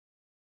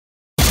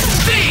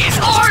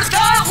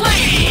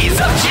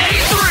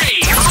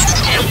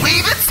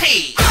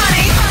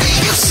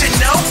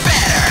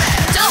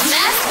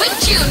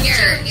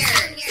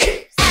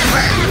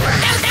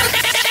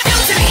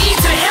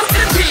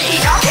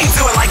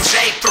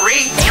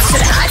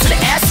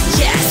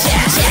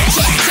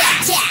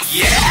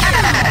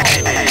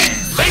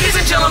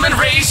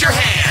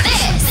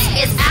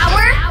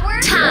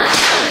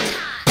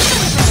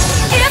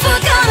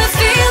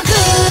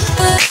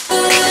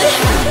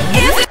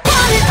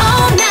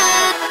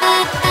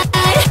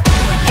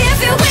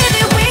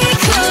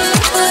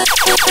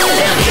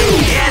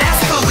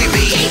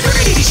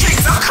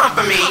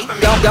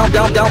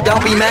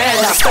be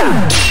mad. Now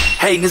stop.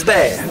 Hating is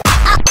bad.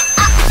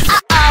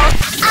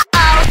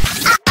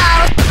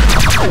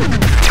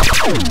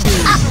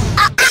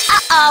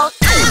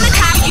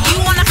 You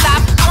wanna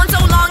stop? On so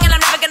long and I'm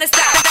never gonna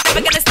stop.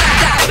 Never gonna stop.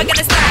 Never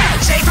gonna stop.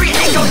 J3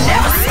 ain't gon'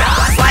 never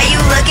stop. Why you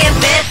looking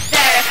bitter?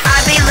 I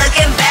be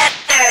looking better.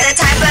 The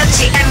type of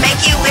chick that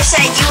make you wish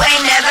that you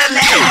ain't never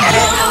met her.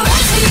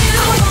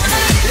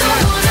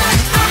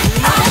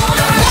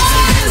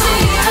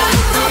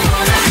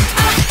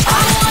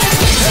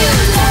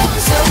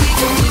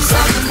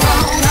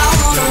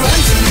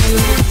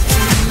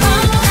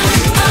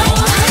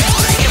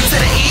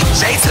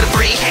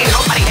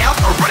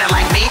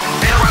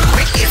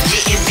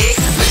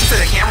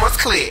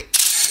 Click.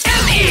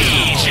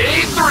 Elite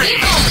J3.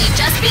 Only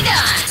just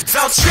begun.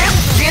 So trip,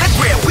 get a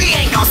grip. We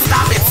ain't gon'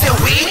 stop until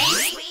we.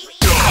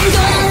 I'm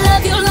gonna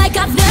love you like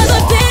I've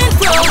never been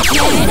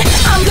broken.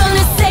 I'm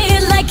gonna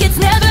say it like it's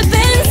never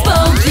been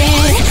spoken.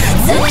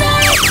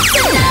 Tonight,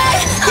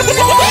 I'm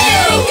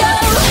letting go.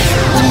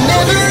 The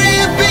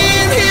memory of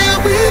being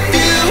here with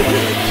you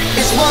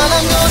is what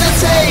I'm gonna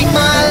take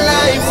my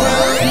life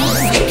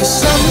through. 'Cause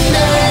some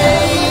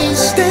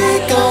days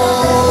they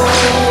go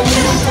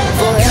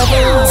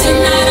forever.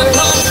 Tonight I'm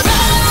gonna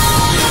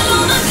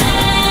throw my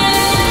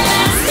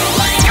past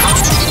away.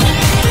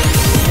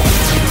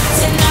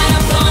 Tonight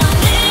I'm gonna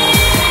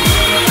live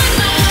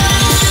my life.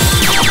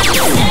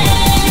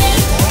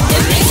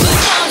 It makes me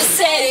wanna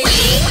say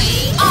we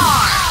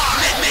are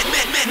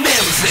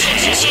Memphis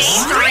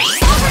Elite.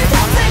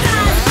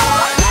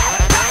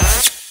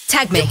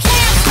 Tag me. Can't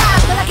stop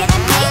looking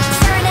at me,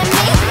 staring at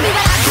me.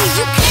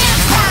 You can't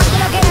stop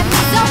looking at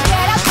me, don't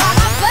get up on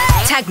my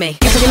face. Tag me.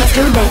 You're pretty much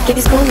student, give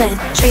you schooling.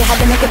 Show you how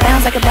to make it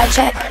bounce like a bad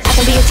check. I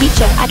can be a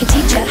teacher, I can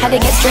teach you how to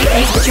get straight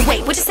A's. But you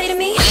wait, what'd you say to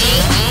me? We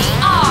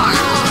are